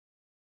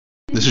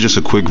This is just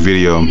a quick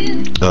video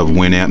of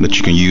Winamp that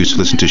you can use to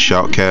listen to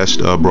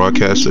Shoutcast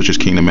broadcasts such as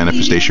Kingdom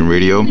Manifestation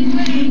Radio.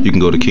 You can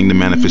go to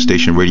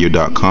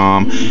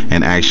kingdommanifestationradio.com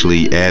and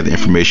actually add the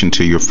information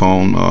to your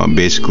phone.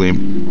 Basically,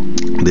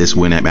 this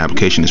Winamp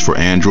application is for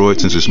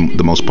Android, since it's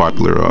the most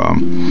popular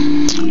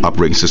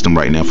operating system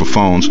right now for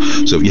phones.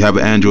 So if you have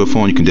an Android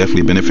phone, you can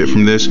definitely benefit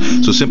from this.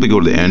 So simply go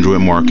to the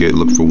Android market,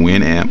 look for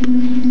Winamp,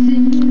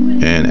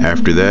 and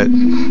after that,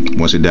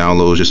 once it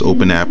downloads, just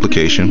open the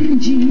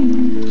application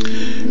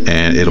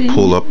and it'll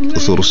pull up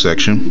this little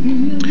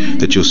section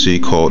that you'll see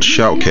called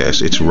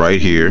Shoutcast. It's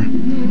right here.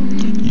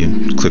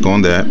 You click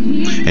on that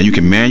and you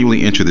can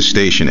manually enter the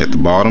station at the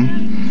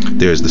bottom.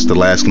 There's the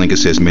last link. It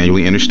says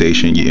manually enter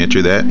station. You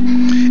enter that,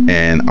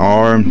 and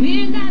our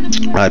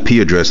IP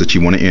address that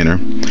you want to enter,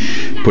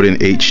 put in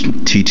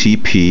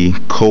http://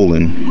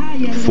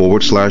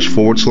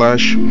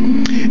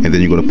 and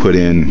then you're going to put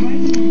in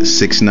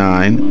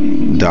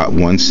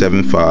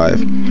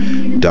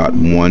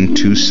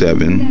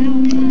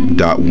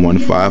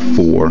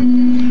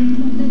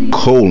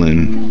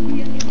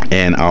 69.175.127.154 :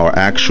 and our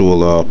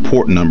actual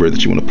port number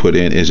that you want to put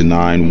in is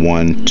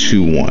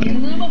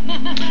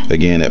 9121.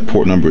 Again, that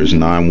port number is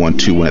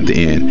 9121 at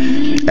the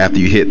end. After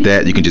you hit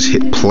that, you can just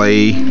hit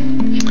play,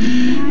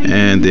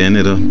 and then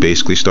it'll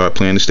basically start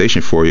playing the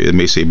station for you. It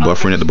may say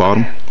buffering at the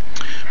bottom,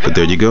 but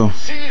there you go.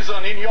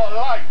 Season in your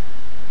life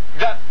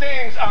that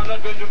things are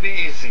not going to be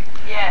easy.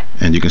 Yeah.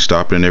 And you can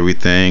stop it and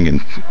everything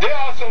and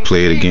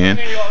play it again.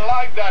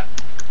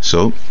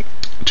 So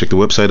check the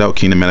website out,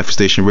 Kingdom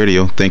Manifestation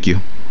Radio. Thank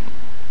you.